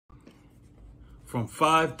From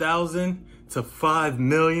 5,000 to 5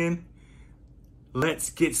 million. Let's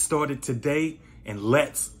get started today and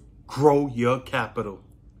let's grow your capital.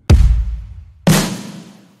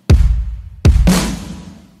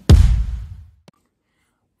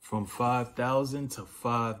 From 5,000 to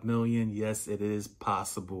 5 million, yes, it is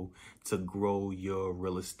possible to grow your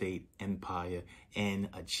real estate empire and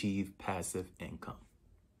achieve passive income.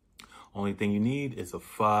 Only thing you need is a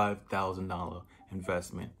 $5,000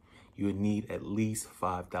 investment. You would need at least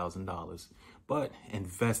 $5,000. But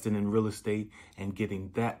investing in real estate and getting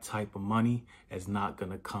that type of money is not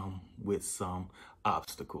going to come with some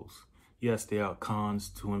obstacles. Yes, there are cons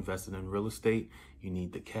to investing in real estate. You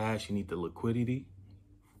need the cash, you need the liquidity,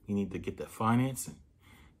 you need to get the financing,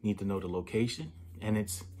 you need to know the location,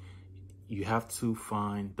 and you have to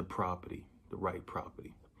find the property, the right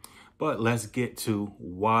property. But let's get to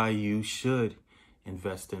why you should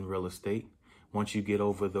invest in real estate. Once you get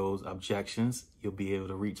over those objections, you'll be able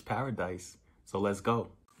to reach paradise. So let's go.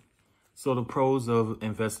 So the pros of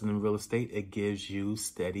investing in real estate, it gives you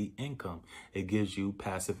steady income. It gives you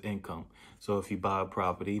passive income. So if you buy a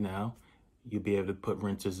property now, you'll be able to put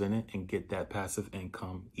renters in it and get that passive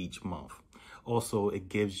income each month. Also, it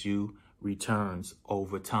gives you returns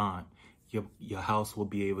over time. Your house will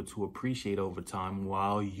be able to appreciate over time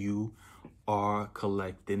while you are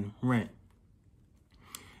collecting rent.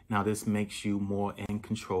 Now, this makes you more in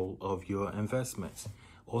control of your investments.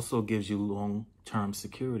 Also gives you long-term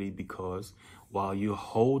security because while you're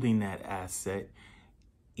holding that asset,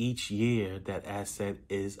 each year that asset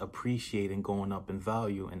is appreciating, going up in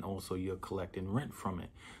value, and also you're collecting rent from it.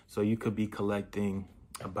 So you could be collecting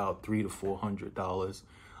about $300 to $400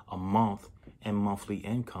 a month in monthly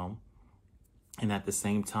income. And at the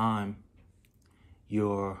same time,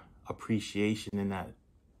 your appreciation in that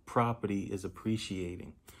property is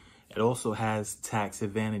appreciating. It also has tax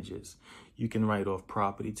advantages. You can write off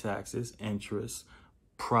property taxes, interest,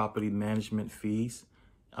 property management fees,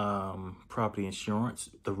 property insurance,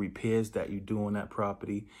 the repairs that you do on that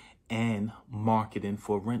property, and marketing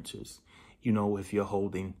for renters. You know, if you're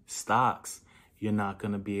holding stocks, you're not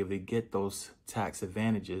going to be able to get those tax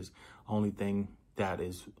advantages. Only thing that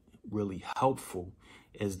is really helpful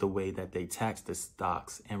is the way that they tax the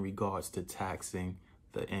stocks in regards to taxing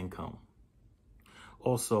the income.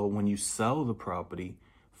 Also, when you sell the property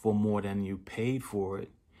for more than you paid for it,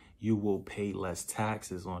 you will pay less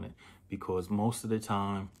taxes on it because most of the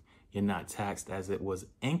time you're not taxed as it was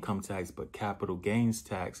income tax, but capital gains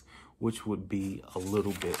tax, which would be a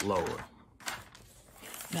little bit lower.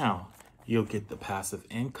 Now, you'll get the passive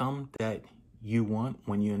income that you want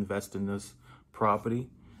when you invest in this property.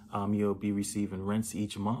 You'll be receiving rents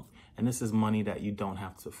each month. And this is money that you don't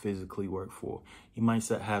have to physically work for. You might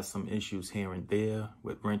have some issues here and there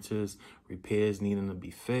with renters, repairs needing to be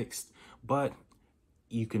fixed, but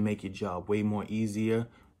you can make your job way more easier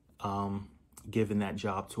giving that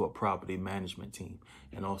job to a property management team.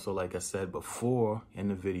 And also, like I said before in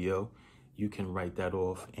the video, you can write that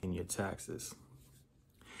off in your taxes.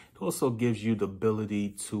 It also gives you the ability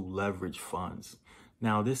to leverage funds.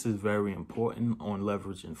 Now, this is very important on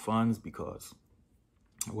leveraging funds because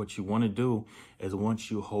what you want to do is once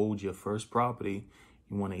you hold your first property,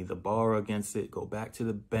 you want to either borrow against it, go back to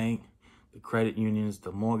the bank, the credit unions,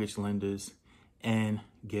 the mortgage lenders, and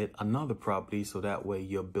get another property. So that way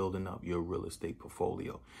you're building up your real estate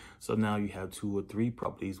portfolio. So now you have 2 or 3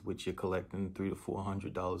 properties, which you're collecting $300 to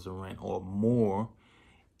 $400 in rent or more.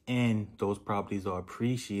 And those properties are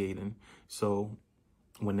appreciating. So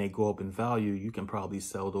when they go up in value, you can probably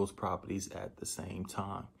sell those properties at the same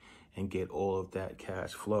time and get all of that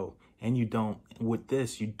cash flow. And with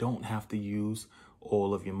this, you don't have to use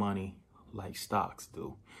all of your money like stocks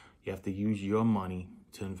do. You have to use your money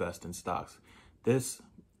to invest in stocks. This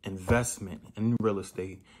investment in real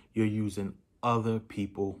estate, you're using other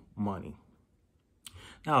people's money.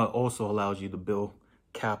 Now, it also allows you to build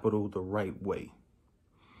capital the right way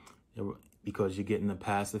because you're getting the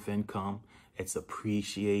passive income, it's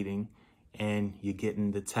appreciating, and you're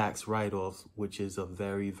getting the tax write-offs, which is a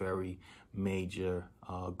very, very major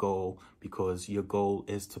goal because your goal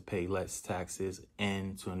is to pay less taxes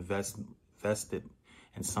and to invest it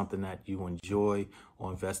in something that you enjoy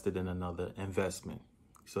or invest it in another investment.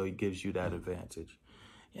 So it gives you that advantage.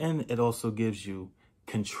 And it also gives you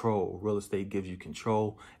control. Real estate gives you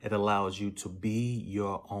control. It allows you to be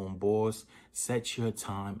your own boss, set your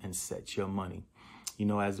time and set your money. You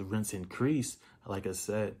know, as the rents increase, like I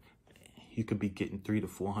said, you could be getting $300 to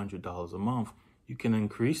 $400 a month. You can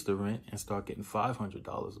increase the rent and start getting $500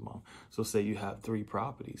 a month. So say you have 3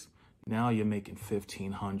 properties. Now you're making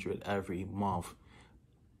 $1,500 every month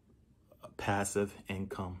passive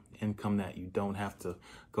income that you don't have to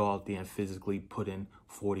go out there and physically put in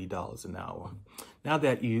 $40 an hour. Now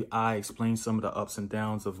that I explained some of the ups and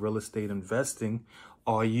downs of real estate investing,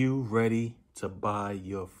 are you ready to buy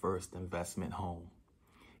your first investment home?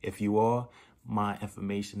 If you are, my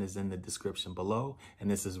information is in the description below, and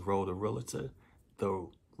this is Ro the Realtor, the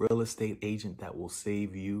real estate agent that will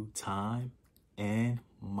save you time and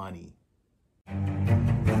money.